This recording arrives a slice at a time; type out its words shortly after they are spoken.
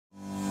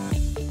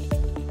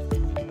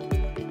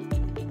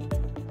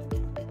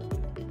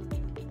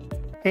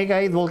Hey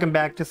guys, welcome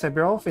back to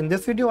SebRauf. In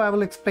this video, I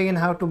will explain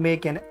how to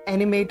make an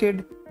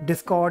animated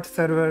Discord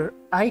server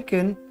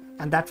icon,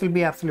 and that will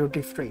be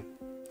absolutely free.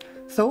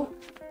 So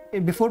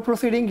before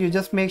proceeding, you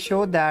just make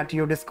sure that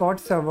your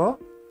Discord server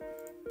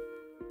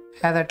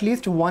has at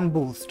least one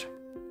boost.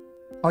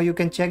 How you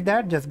can check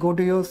that? Just go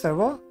to your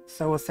server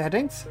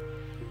settings,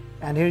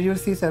 and here you'll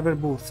see server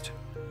boost.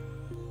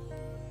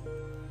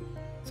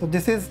 So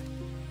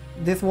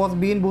this was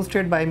being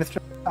boosted by Mr.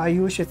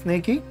 Ayush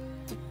Snakey.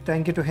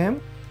 Thank you to him.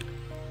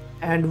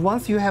 And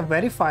once you have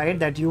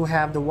verified that you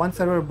have the one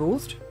server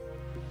boost,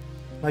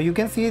 now you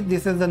can see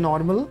this is the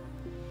normal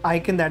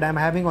icon that I'm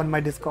having on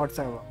my Discord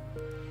server.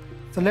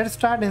 So let's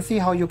start and see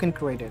how you can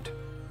create it.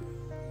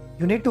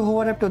 You need to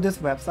hover up to this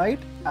website.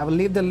 I will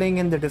leave the link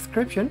in the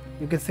description.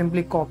 You can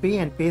simply copy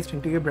and paste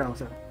into your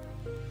browser.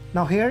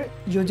 Now here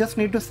you just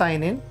need to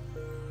sign in,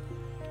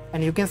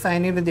 and you can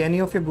sign in with any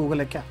of your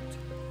Google accounts.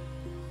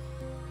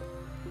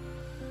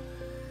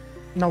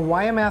 Now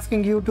why I'm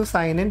asking you to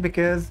sign in,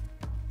 because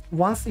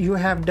once you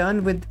have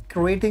done with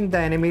creating the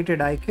animated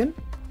icon,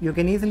 you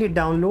can easily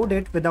download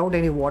it without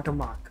any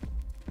watermark.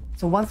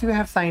 So once you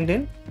have signed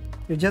in,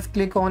 you just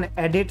click on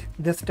edit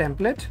this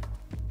template.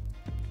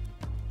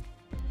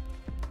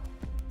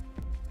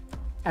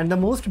 And the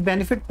most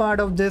benefit part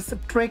of this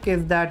trick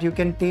is that you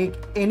can take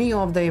any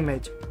of the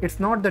image. It's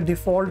not the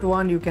default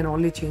one, you can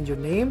only change your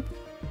name,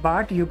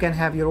 but you can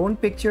have your own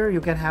picture,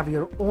 you can have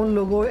your own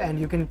logo, and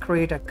you can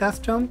create a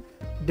custom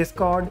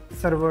Discord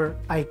server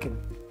icon.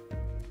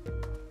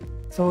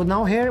 So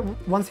now here,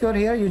 once you're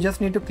here, you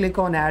just need to click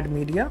on add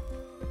media,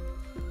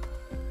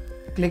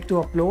 click to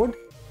upload.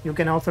 You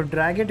can also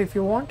drag it if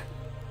you want,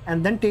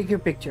 and then take your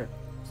picture.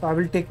 So I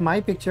will take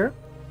my picture,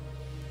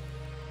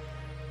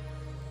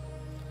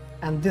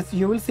 and this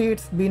you will see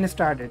it's been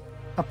started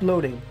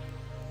uploading.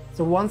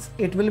 So once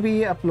it will be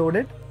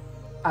uploaded,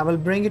 I will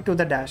bring it to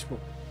the dashboard.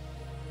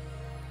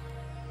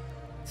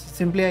 So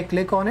simply I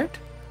click on it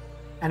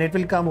and it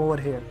will come over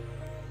here.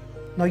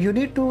 Now you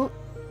need to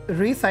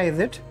resize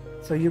it.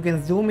 So you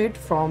can zoom it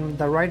from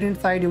the right hand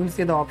side. You will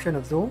see the option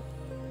of zoom.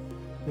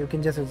 You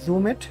can just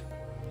zoom it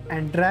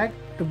and drag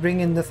to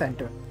bring in the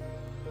center.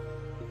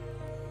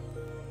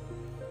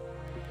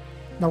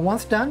 Now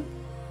once done,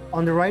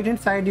 on the right hand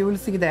side you will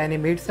see the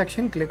animate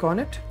section. Click on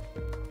it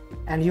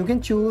and you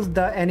can choose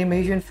the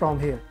animation from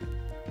here.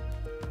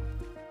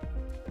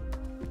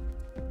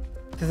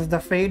 This is the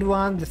fade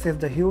one. This is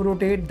the hue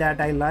rotate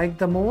that I like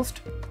the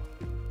most.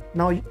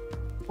 Now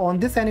on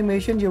this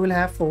animation you will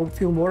have a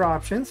few more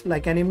options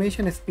like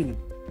animation speed.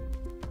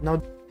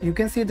 Now you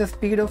can see the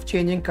speed of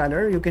changing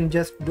color. You can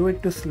just do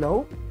it to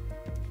slow,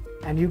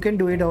 and you can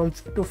do it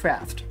also to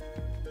fast,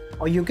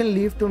 or you can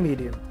leave to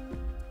medium.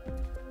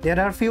 There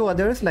are few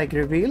others like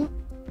reveal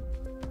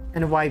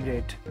and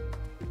vibrate.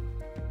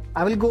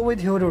 I will go with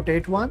hue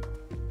rotate one,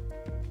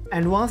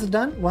 and once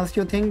done, once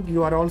you think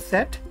you are all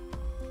set,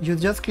 you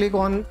just click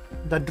on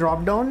the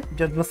drop down,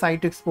 just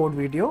decide to export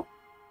video,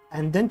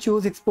 and then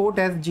choose export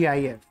as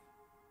GIF.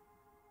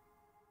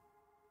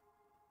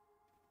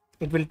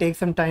 It will take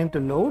some time to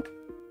load,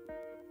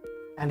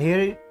 and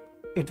here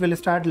it will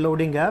start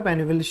loading up, and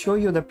it will show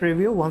you the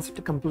preview once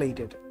it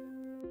completed.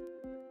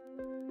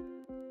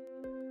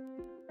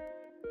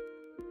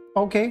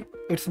 Okay,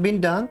 it's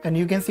been done and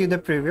you can see the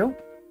preview.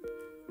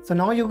 So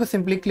now you can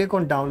simply click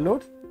on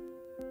download,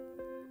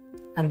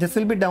 and this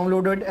will be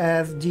downloaded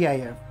as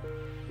GIF.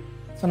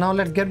 So now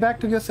let's get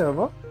back to your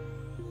server.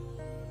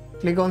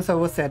 Click on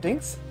server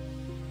settings,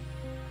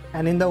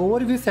 and in the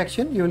overview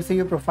section you will see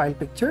your profile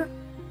picture.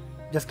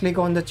 Just click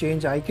on the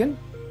change icon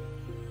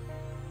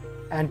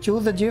and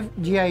choose the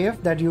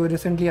GIF that you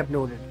recently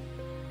uploaded.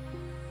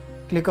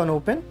 Click on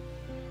open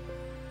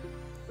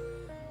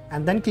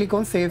and then click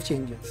on save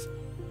changes.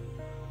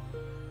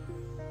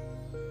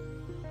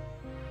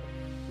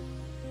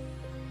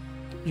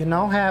 You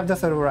now have the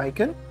server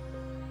icon,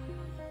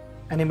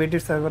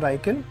 animated server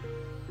icon.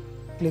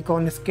 Click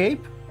on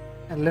escape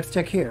and let's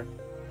check here.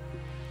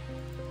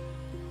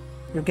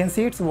 You can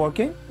see it's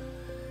working.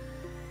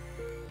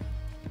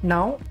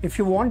 Now if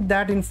you want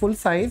that in full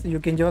size, you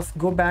can just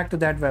go back to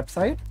that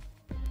website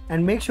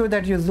and make sure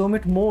that you zoom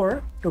it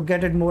more to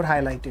get it more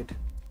highlighted.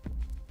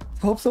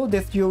 Hope so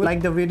you will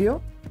like the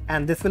video,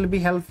 and this will be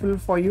helpful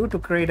for you to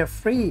create a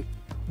free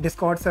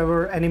Discord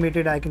server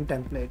animated icon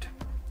template.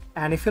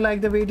 And if you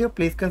like the video,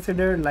 please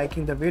consider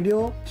liking the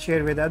video,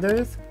 share with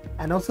others,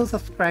 and also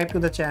subscribe to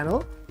the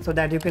channel so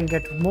that you can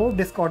get more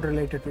Discord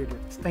related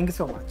videos. Thank you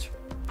so much.